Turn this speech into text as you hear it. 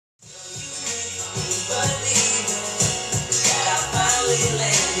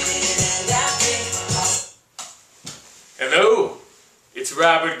Hello, it's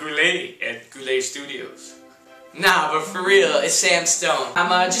Robert Goulet at Goulet Studios. Nah, but for real, it's Sam Stone.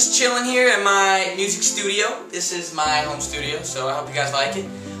 I'm just chilling here at my music studio. This is my home studio, so I hope you guys like it.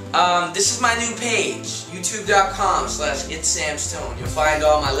 This is my new page, youtube.com/itssamstone. You'll find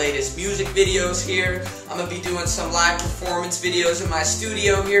all my latest music videos here. I'm going to be doing some live performance videos in my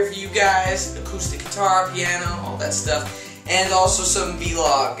studio here for you guys. Acoustic guitar, piano, all that stuff. And also some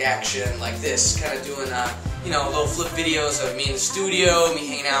vlog action like this, kind of doing little flip videos of me in the studio, me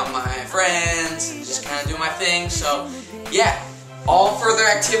hanging out with my friends, and just kind of doing my thing. So, yeah, all further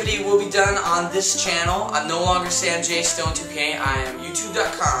activity will be done on this channel. I'm no longer Sam J Stone 2K. I am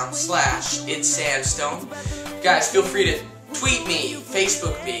youtube.com/itssamstone. Guys, feel free to tweet me,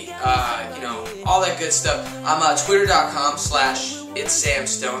 Facebook me, all that good stuff. I'm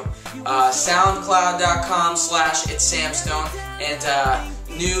twitter.com/itssamstone, soundcloud.com/itssamstone, and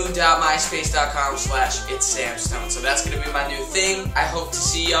new.myspace.com/itssamstone. So that's going to be my new thing. I hope to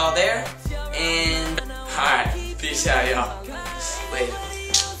see y'all there. And alright, peace out, y'all. Later.